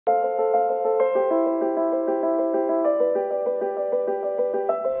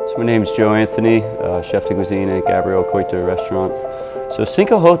So my name is Joe Anthony, chef de cuisine at Gabriel Kreuther restaurant. So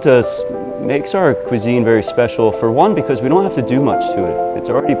Cinco Jotas makes our cuisine very special, for one, because we don't have to do much to it. It's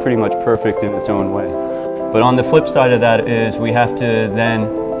already pretty much perfect in its own way. But on the flip side of that is we have to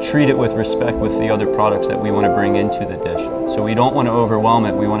then treat it with respect with the other products that we want to bring into the dish. So we don't want to overwhelm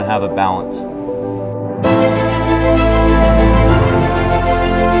it, we want to have a balance.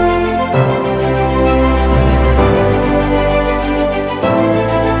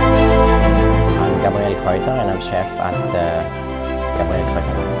 I'm Gabriel Kreuther and I'm chef at the Gabriel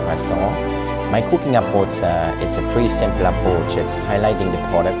Kreuther restaurant. My cooking approach, it's a pretty simple approach. It's highlighting the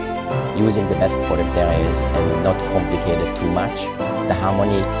product, using the best product there is and not complicate it too much. The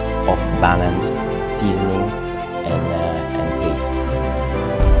harmony of balance, seasoning and taste.